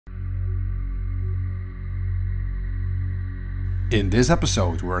In this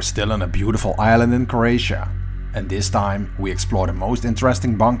episode we're still on a beautiful island in Croatia, and this time we explore the most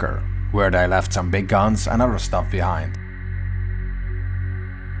interesting bunker, where they left some big guns and other stuff behind.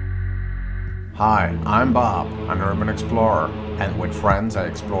 Hi, I'm Bob, an urban explorer, and with friends I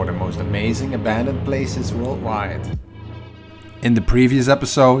explore the most amazing abandoned places worldwide. In the previous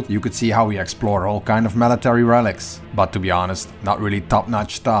episode you could see how we explored all kind of military relics, but to be honest, not really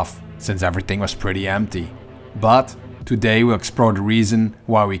top-notch stuff, since everything was pretty empty. But today we'll explore the reason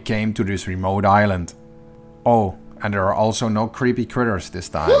why we came to this remote island. Oh, and there are also no creepy critters this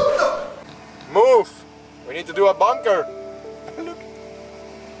time. Move! We need to do a bunker! Look.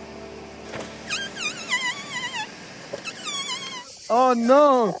 Oh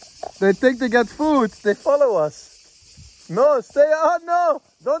no! They think they get food! They follow us! No, stay! Oh no!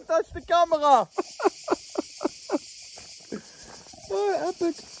 Don't touch the camera! Oh,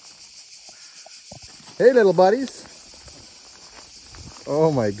 epic! Hey little buddies!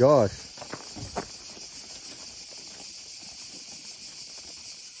 Oh my gosh!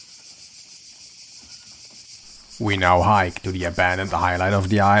 We now hike to the abandoned highlight of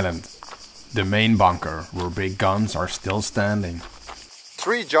the island, the main bunker, where big guns are still standing.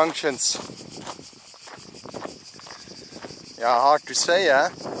 3 junctions. Yeah, hard to say, eh?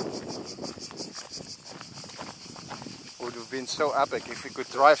 Would have been so epic if we could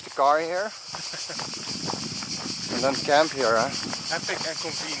drive the car here and then camp here, eh? Epic and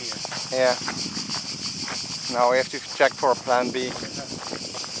convenient. Yeah. Now we have to check for a plan B.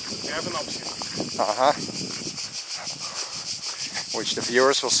 We have an option. Uh-huh. Which the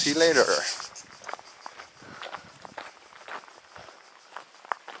viewers will see later.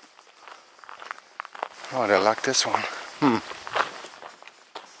 Oh, they like this one.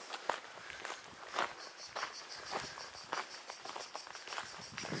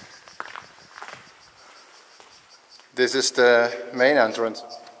 This is the main entrance.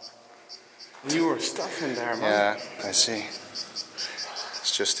 Newer stuff in there, man. Yeah, I see.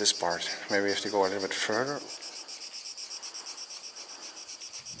 It's just this part. Maybe we have to go a little bit further.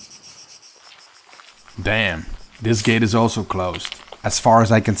 Damn, this gate is also closed. As far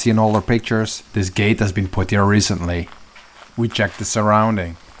as I can see in all the pictures, this gate has been put here recently. We check the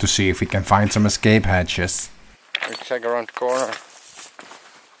surrounding to see if we can find some escape hatches. We check around the corner.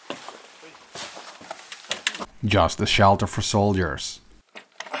 Just a shelter for soldiers.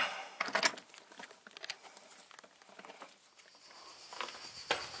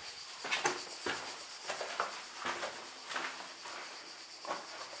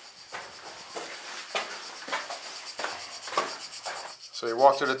 So you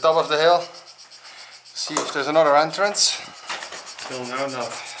walk to the top of the hill, see if there's another entrance. Till now, no.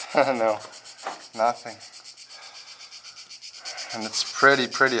 No, nothing. And it's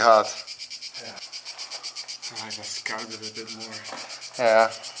pretty hot. Yeah. Alright, let's scout it a bit more.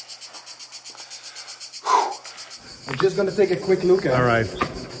 Yeah. I'm just gonna take a quick look at it. Alright.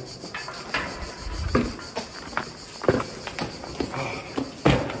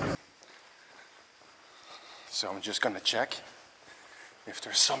 So I'm just gonna check if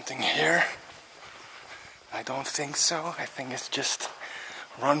there's something here. I don't think so. I think it's just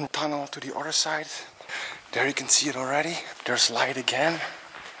one tunnel to the other side. There you can see it already. There's light again.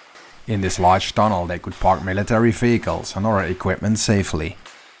 In this large tunnel they could park military vehicles and other equipment safely.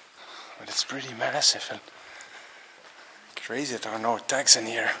 But it's pretty massive and crazy there are no tags in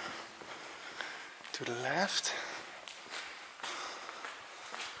here. To the left.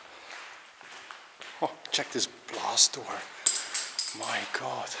 Oh, check this blast door. My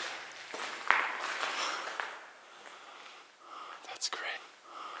God. That's great.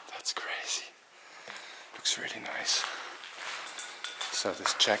 That's crazy. Looks really nice. So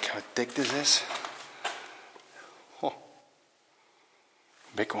let's check how thick this is. Oh,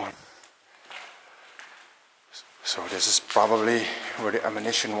 big one. So this is probably where the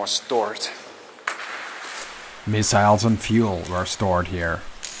ammunition was stored. Missiles and fuel were stored here.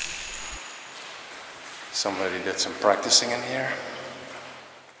 Somebody did some practicing in here.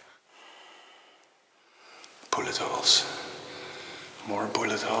 Bullet holes. More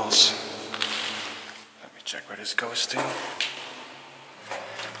bullet holes. Let me check where this goes to.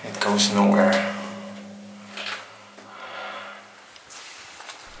 It goes nowhere.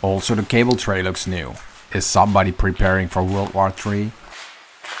 Also the cable tray looks new. Is somebody preparing for World War III?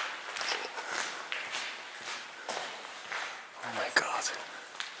 Oh my God.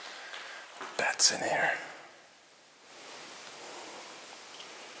 Bats in here.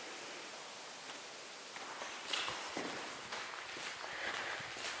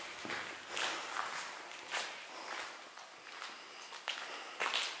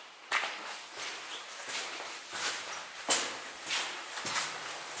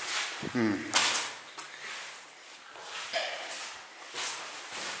 There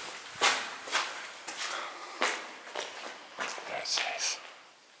it says.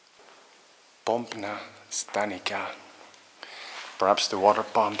 Pompna stanica. Perhaps the water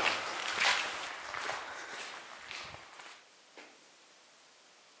pump.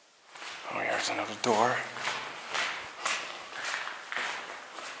 Oh, here's another door.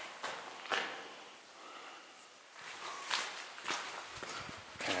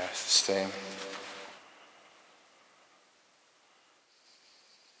 Yeah, it's the same.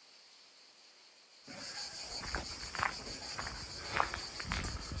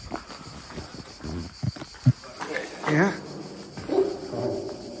 Yeah.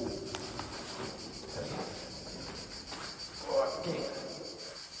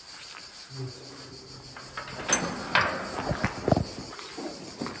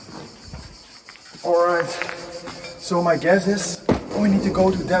 All right. So my guess is we need to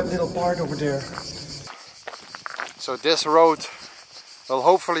go to that little part over there. So this road will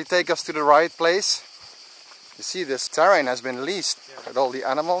hopefully take us to the right place. You see, this terrain has been leased with all the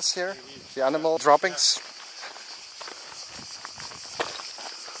animals here, the animal droppings.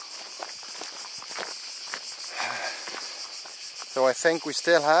 So I think we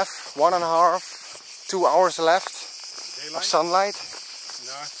still have 1.5, 2 hours left of sunlight.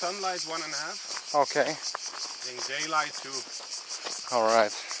 No, sunlight 1.5. Okay. I think daylight 2. All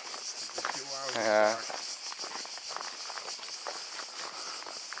right. 2 hours. Yeah.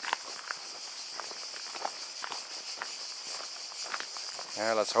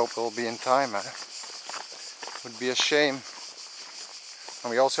 Yeah, let's hope we'll be in time, man. Would be a shame. And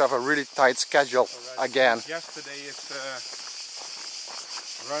we also have a really tight schedule again. Yesterday is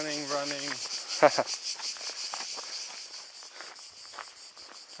running.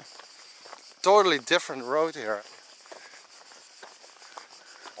 Totally different road here.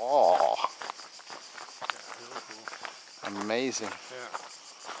 Oh, amazing. Yeah.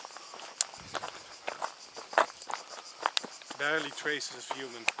 Barely traces of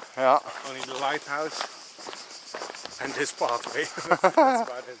human. Yeah. Only the lighthouse and this pathway. That's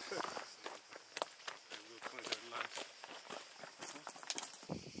about it.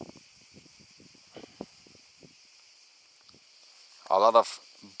 A lot of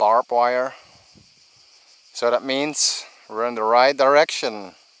barbed wire. So that means we're in the right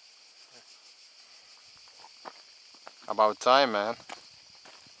direction. About time, man.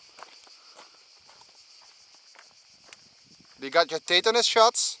 You got your tetanus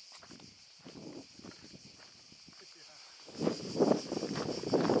shots?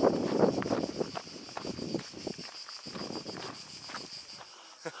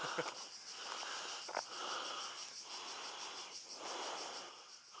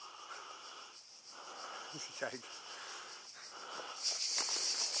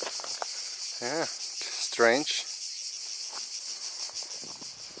 Yeah, strange.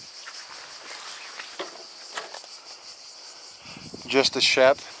 Just a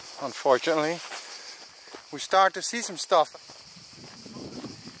shed, unfortunately. We start to see some stuff.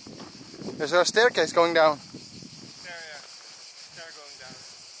 There's a staircase going down. There, yeah. Stair going down.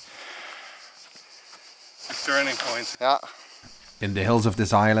 A turning point. Yeah. In the hills of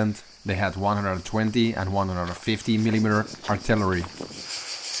this island, they had 120 and 150 millimeter artillery.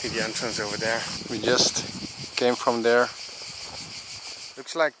 See the entrance over there. We just came from there.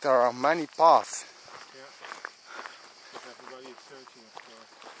 Looks like there are many paths. Yeah. Everybody is searching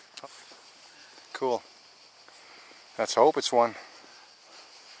for. Cool. Let's hope it's one.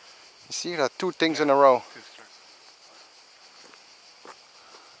 You see, there are 2 things in a row.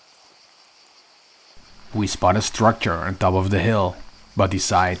 We spot a structure on top of the hill, but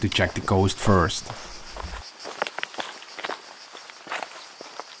decide to check the coast first.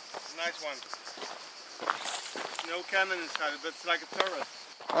 Nice one. No cannon inside it, but it's like a turret.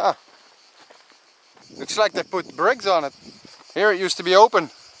 Ah. Looks like they put bricks on it. Here it used to be open. Yeah,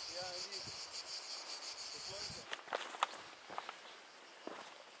 indeed.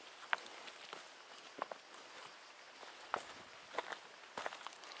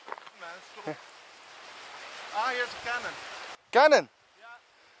 It's cool. Ah, here's a cannon. Cannon?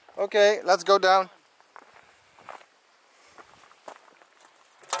 Yeah. Okay, let's go down.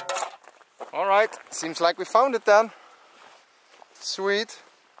 Alright, seems like we found it then. Sweet.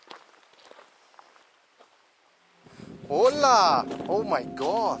 Hola! Oh my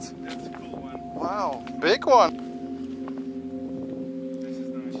god! That's a cool one. Wow, big one! This is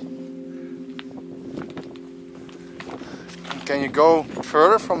nice. Can you go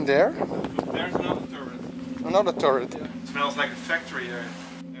further from there? There's another turret. Another turret. Yeah. It smells like a factory there.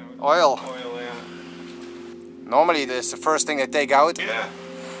 Yeah, with Oil. Oil, yeah. Normally this is the first thing they take out. Yeah.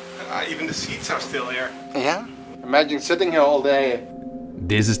 Even the seats are still here. Yeah. Imagine sitting here all day.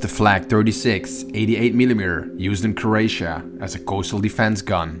 This is the Flak 36 88mm used in Croatia as a coastal defense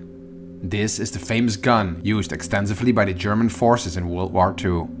gun. This is the famous gun used extensively by the German forces in World War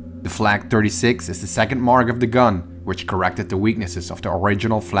II. The Flak 36 is the second mark of the gun, which corrected the weaknesses of the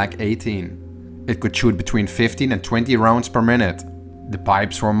original Flak 18. It could shoot between 15 and 20 rounds per minute. The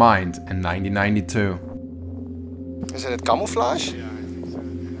pipes were mined in 1992. Is it camouflage? Yeah, I think so.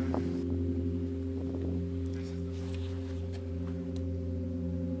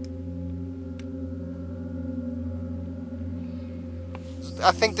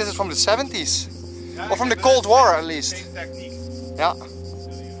 I think this is from the 70s. Or from the Cold War at least. Same technique. Yeah.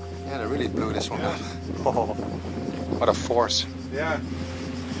 Yeah, they really blew this one up. Oh, what a force. Yeah.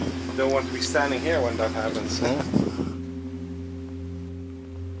 Don't want to be standing here when that happens.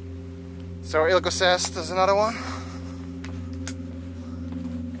 So Eelco says there's another one.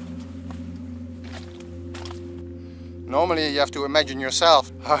 Normally you have to imagine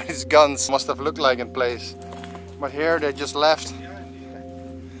yourself how these guns must have looked like in place. But here they just left.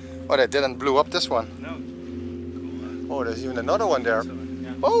 Oh, they didn't blow up this one. No. Cool. Oh, there's even another one there.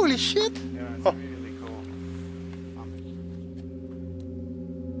 Yeah. Holy shit! Yeah, it's Oh. really cool.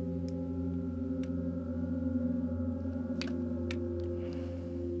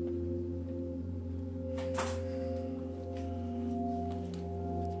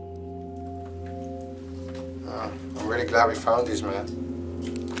 I'm really glad we found these, man.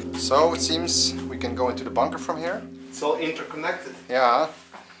 So it seems we can go into the bunker from here. It's all interconnected. Yeah.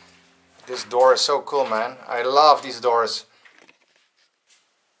 This door is so cool, man. I love these doors.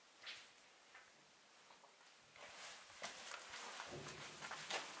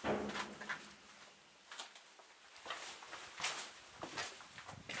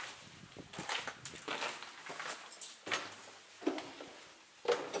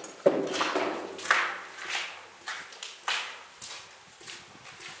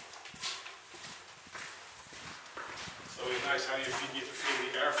 So it's nice how you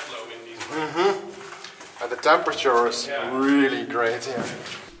feel the airflow in these. And the temperature is really great here.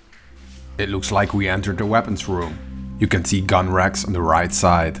 It looks like we entered the weapons room. You can see gun racks on the right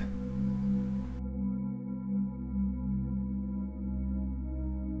side.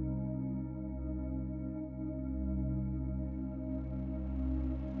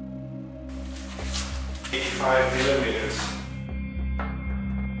 $85mm.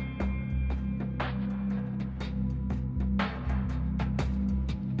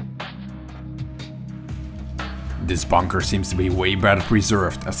 This bunker seems to be way better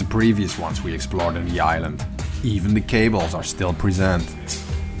preserved as the previous ones we explored in the island. Even the cables are still present.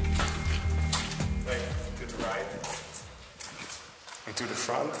 Like to the right. And to the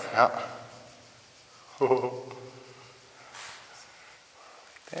front. Yeah.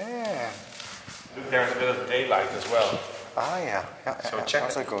 Damn. Look, there's a bit of daylight as well. Ah, yeah. So yeah. check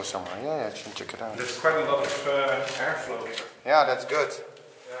Once it. I go somewhere. Yeah, you should check it out. There's quite a lot of airflow here. Yeah, that's good.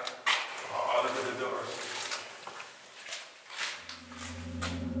 Yeah. Oh, look at the doors.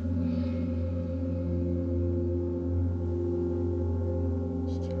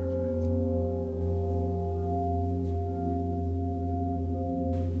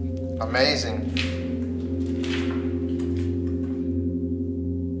 Amazing.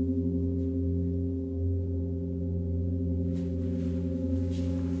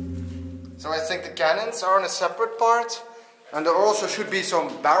 So I think the cannons are in a separate part, and there also should be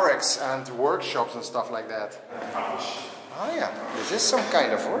some barracks and workshops and stuff like that. Oh yeah, this is some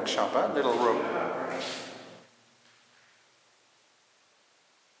kind of workshop, huh? Little room.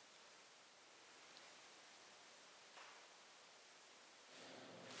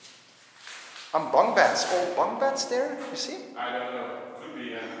 And bunk beds, all bunk beds there, you see? I don't know. Could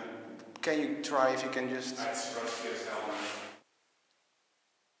be, yeah. Can you try if you can just... That's rusty as hell, man.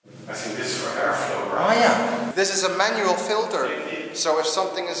 I think this is for airflow, right? Oh yeah, this is a manual filter. So if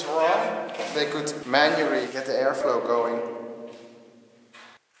something is wrong, they could manually get the airflow going.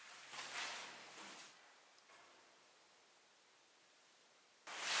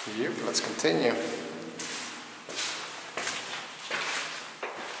 Yep, let's continue.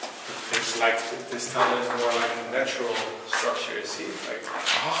 It's like this tunnel is more like a natural structure, you see? Like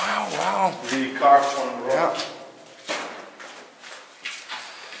Oh wow. really carved from rock. Yeah.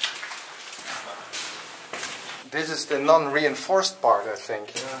 This is the non-reinforced part, I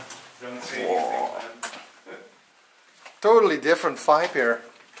think. Yeah. Don't see anything, man. Totally different vibe here.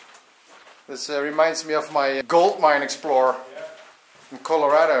 This reminds me of my gold mine explorer in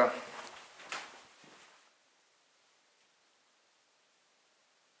Colorado.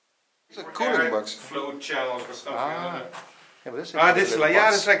 It's a cooling box. Flow channels or something. I don't know. Yeah, but this is Ah, this is like, yeah,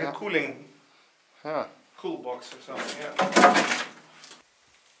 box. it's like a cooling, Yeah. cool box or something, yeah.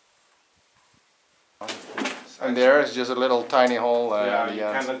 And there is just a little tiny hole Yeah, at the you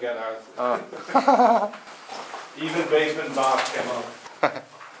end. cannot get out. Oh. Even basement bath came up.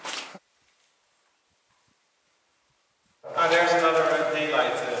 Ah, there's another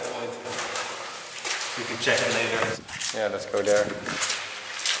daylight point. You can check it later. Yeah, let's go there.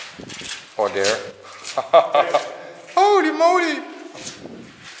 Or there. Holy moly!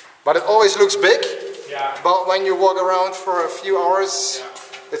 But it always looks big. Yeah. But when you walk around for a few hours,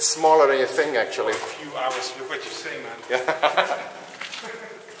 Yeah. it's smaller than you think actually. A few hours, look what you say, man.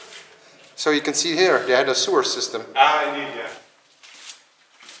 So you can see here, they had a sewer system. Ah, indeed, yeah.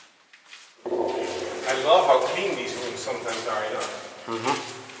 I love how clean these rooms sometimes are, you know.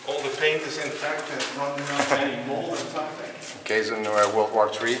 All the paint is intact and not any mold or something. In case in World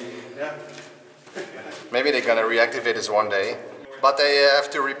War III. Yeah. Maybe they're gonna reactivate this one day. But they have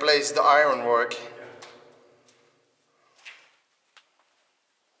to replace the ironwork.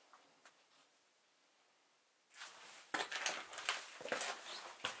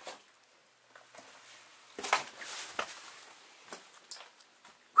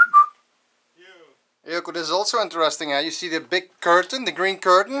 Eelco, this is also interesting. You see the big curtain, the green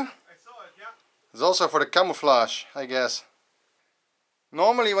curtain? I saw it, yeah. It's also for the camouflage, I guess.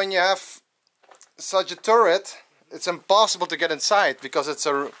 Normally when you have such a turret, it's impossible to get inside because it's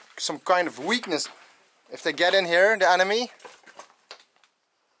some kind of weakness. If they get in here, the enemy,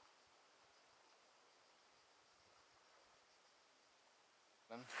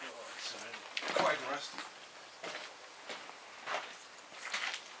 Quite rusty.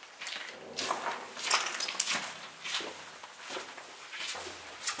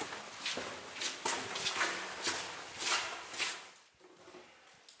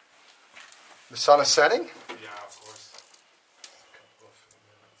 the sun is setting. Yeah, of course. Couple of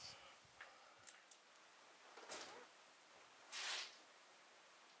minutes.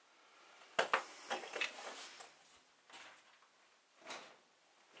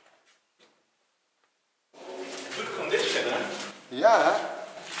 Good condition, huh? Yeah.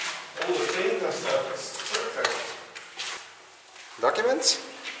 All the paint and stuff is perfect. Documents?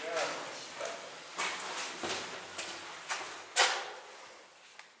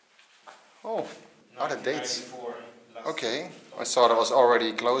 Oh, the dates. 1994, last Okay, I thought it was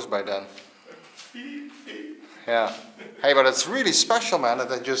already closed by then. Yeah. Hey, but it's really special, man, that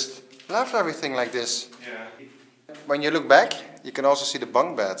they just left everything like this. Yeah, When you look back, you can also see the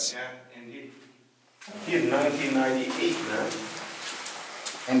bunk beds. yeah, indeed. Here, 1998, man.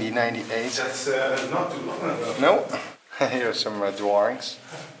 In the 98. That's not too long ago. No? Here's some drawings.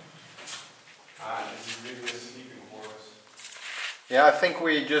 Ah, this is really a sleeping quarters. Yeah, I think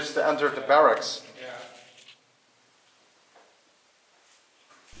we just entered the barracks. Yeah.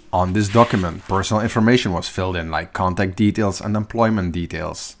 On this document, personal information was filled in like contact details and employment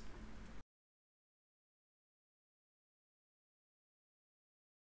details.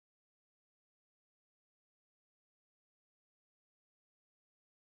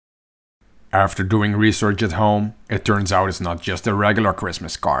 After doing research at home, it turns out it's not just a regular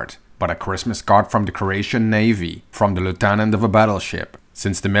Christmas card, but a Christmas card from the Croatian Navy, from the lieutenant of a battleship.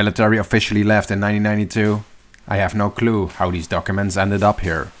 Since the military officially left in 1992, I have no clue how these documents ended up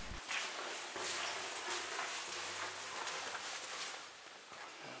here.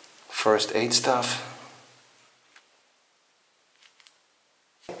 First aid stuff.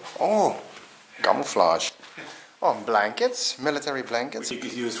 Oh, camouflage. Oh, blankets, military blankets. You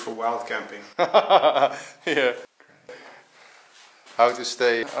could use for wild camping. Yeah. How to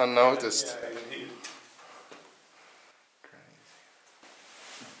stay unnoticed. Yeah, indeed.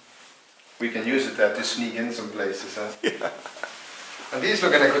 We can use it to sneak in some places. Huh? Yeah. And these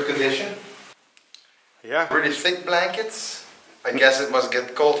look in a good condition. Yeah, Really thick blankets. I guess it must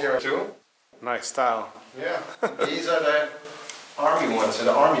get cold here too. nice style. Yeah. These are the army ones,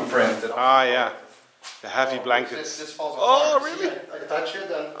 the army print. Ah, yeah. The heavy blankets. This falls Oh, apart. really? See, I touch it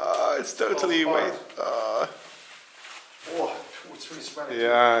and It's totally Falls weight. apart. oh, it's really smelly.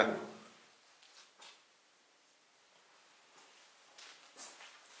 Yeah.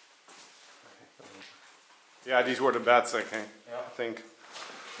 Yeah, these were the beds, I think.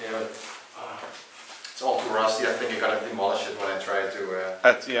 Yeah, but it's all too rusty. I think I gotta demolish it when I try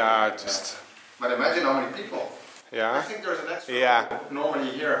to. Yeah, just. But imagine how many people. I Yeah. think there's an extra Yeah. normally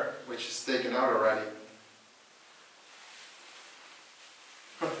here, which is taken out already.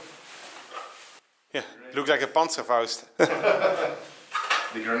 Yeah. Looks like a Panzerfaust.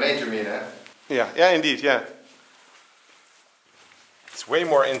 The grenade, you mean, eh? Yeah. Yeah, indeed. Yeah. It's way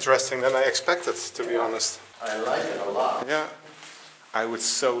more interesting than I expected, to be honest. I like it a lot. Yeah, I would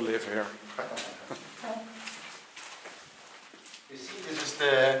so live here. You see, this is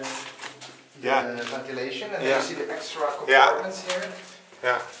the ventilation, and then you see the extra compartments here.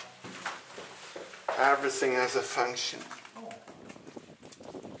 Yeah. Everything has a function.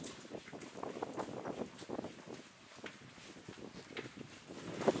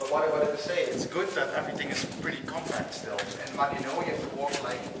 But what I wanted to say, it's good that everything is pretty compact still. And when you know you have to walk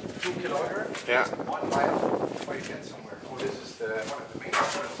like 2 kilometers, Yeah. 1 mile before you get somewhere. Oh, this is one of the main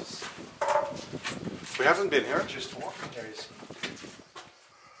entrances. We haven't been here. Just walking here, you see.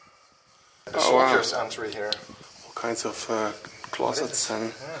 The Oh, wow. soldiers' entry here. All kinds of closets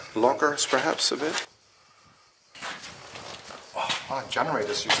and lockers, perhaps a bit. Oh,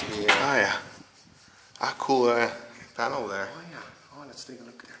 generators used to be here. Ah, yeah. Ah, cool panel there. Oh, yeah. Oh, let's take a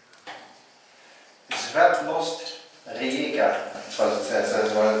look there. Svetlost Rijeka. That's what it says.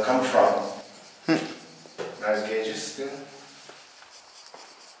 That's where it comes from. Nice gauges too.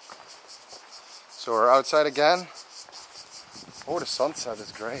 So we're outside again. Oh, the sunset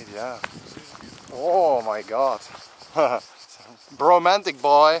is great, yeah. Oh my god. Bromantic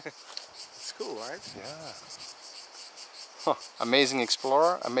boy. It's cool, right? Yeah. Huh. Amazing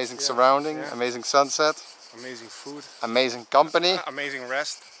explorer, amazing surrounding, amazing sunset, Amazing food. amazing company. Amazing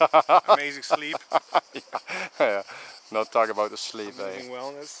rest. Amazing sleep. Yeah. Not talk about the sleep, Amazing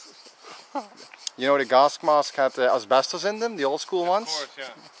wellness. You know the gas mask had asbestos in them, the old school ones? Of course,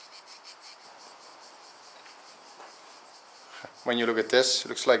 yeah. When you look at this, it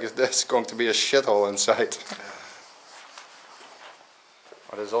looks like there's going to be a shithole inside.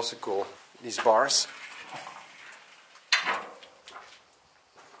 Oh, that's also cool. These bars.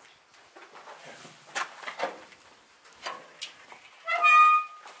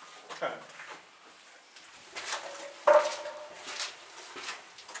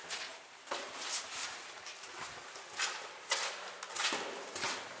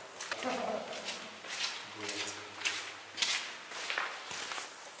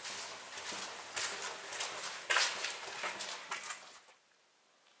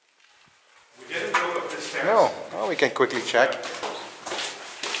 We didn't go up the stairs. No, well, we can quickly check.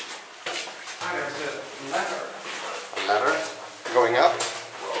 Ah, there's a ladder. A ladder going up.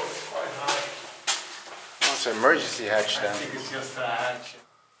 Whoa, it's quite high. Oh, it's an emergency hatch I then. think it's just a hatch.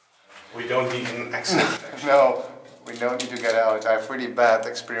 We don't need an exit. No, we don't need to get out. I have really bad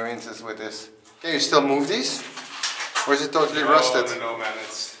experiences with this. Can you still move these? Or is it totally rusted? No, man,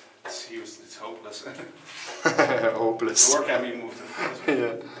 it's useless. It's hopeless. Hopeless. The door can be moved, of course.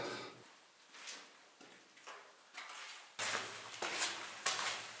 Yeah.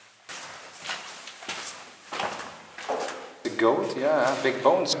 The goat, yeah, big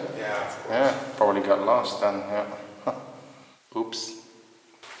bones. Yeah. Yeah, probably got lost then, yeah. Oops.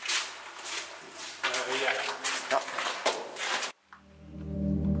 Yeah.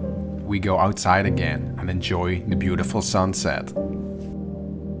 We go outside again and enjoy the beautiful sunset.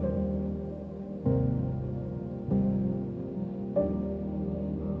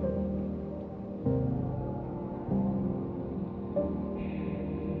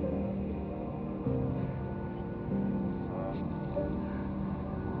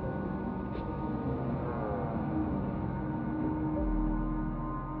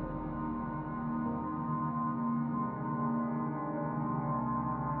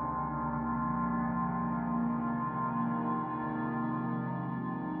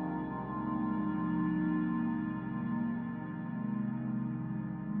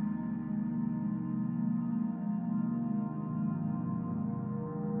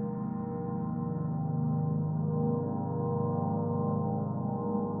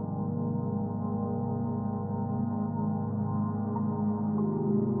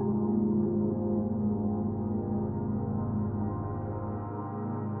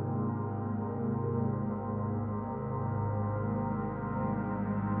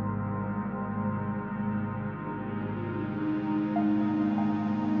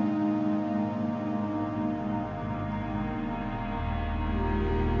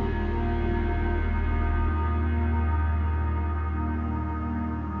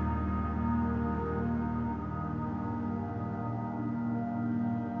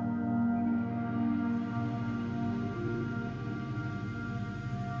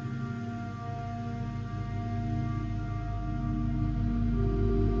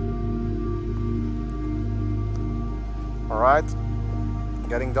 Alright,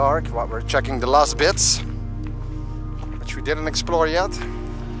 getting dark, but we're checking the last bits, which we didn't explore yet.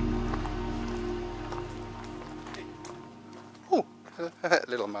 Ooh,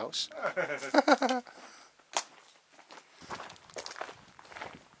 little mouse.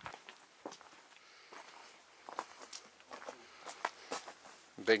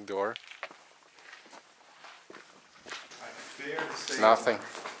 big door. I fear to say Nothing.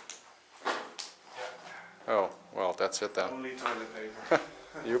 Oh, well, that's it then. only toilet paper.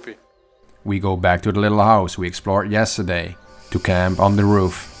 Youpie. We go back to the little house we explored yesterday to camp on the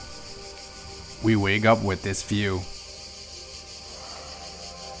roof. We wake up with this view.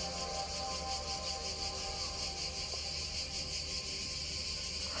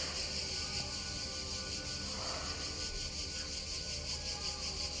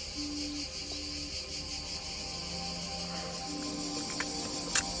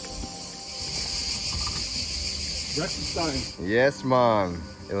 Breakfast time. Yes, man.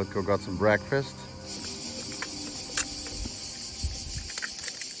 Eelco got some breakfast.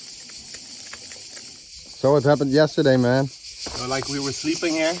 So what happened yesterday, man? So like we were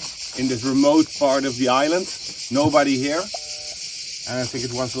sleeping here in this remote part of the island, nobody here. And I think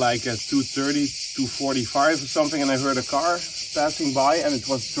it was like at 2:30, 2:45 or something, and I heard a car passing by, and it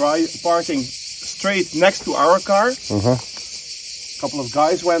was parking straight next to our car. A couple of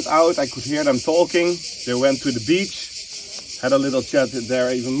guys went out, I could hear them talking. They went to the beach, had a little chat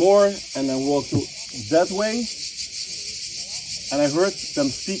there even more, and then walked that way. And I heard them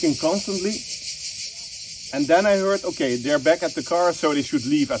speaking constantly. And then I heard, okay, they're back at the car, so they should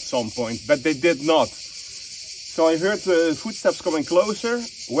leave at some point, but they did not. So I heard the footsteps coming closer,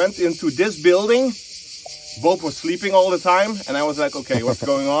 went into this building. Bob was sleeping all the time, and I was like, okay, what's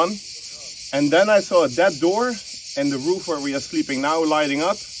going on? And then I saw that door and the roof where we are sleeping now lighting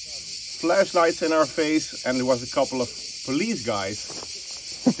up, flashlights in our face, and there was a couple of police guys.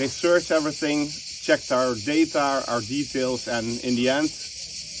 They searched everything, checked our data, our details, and in the end,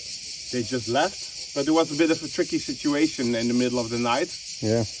 they just left. But it was a bit of a tricky situation in the middle of the night.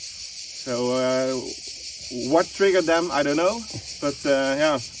 Yeah. So what triggered them, I don't know. But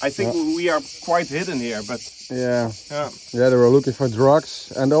yeah, I think we are quite hidden here. But Yeah. yeah, They were looking for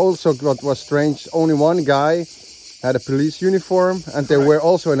drugs. And also what was strange, only one guy had a police uniform, and they were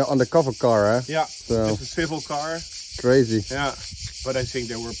also in an undercover car, eh? yeah, So it's a civil car. crazy. Yeah, but I think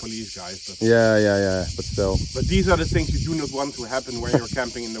they were police guys. But, Yeah, but still. but these are the things you do not want to happen when you're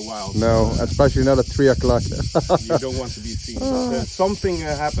camping in the wild. No, especially not at 3 o'clock. You don't want to be seen. But, something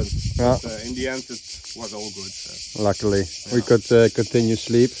happened. Yeah. But in the end, it was all good. So. Luckily, we could continue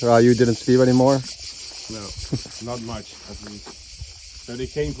sleep. You didn't sleep anymore? No, not much at least. So they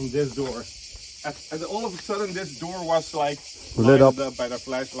came from this door. And all of a sudden this door was like Lit up. by the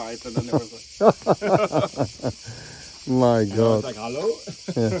flashlight, and then there was like, My I was God. like, hello?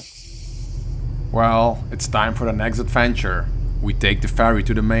 Well, it's time for the next adventure. We take the ferry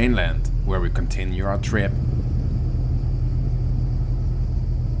to the mainland, where we continue our trip.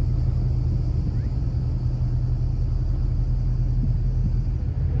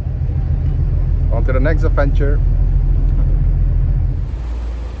 On to the next adventure.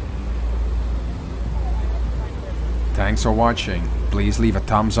 Thanks for watching. Please leave a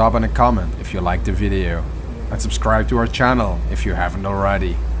thumbs up and a comment if you liked the video. And subscribe to our channel if you haven't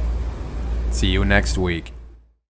already. See you next week.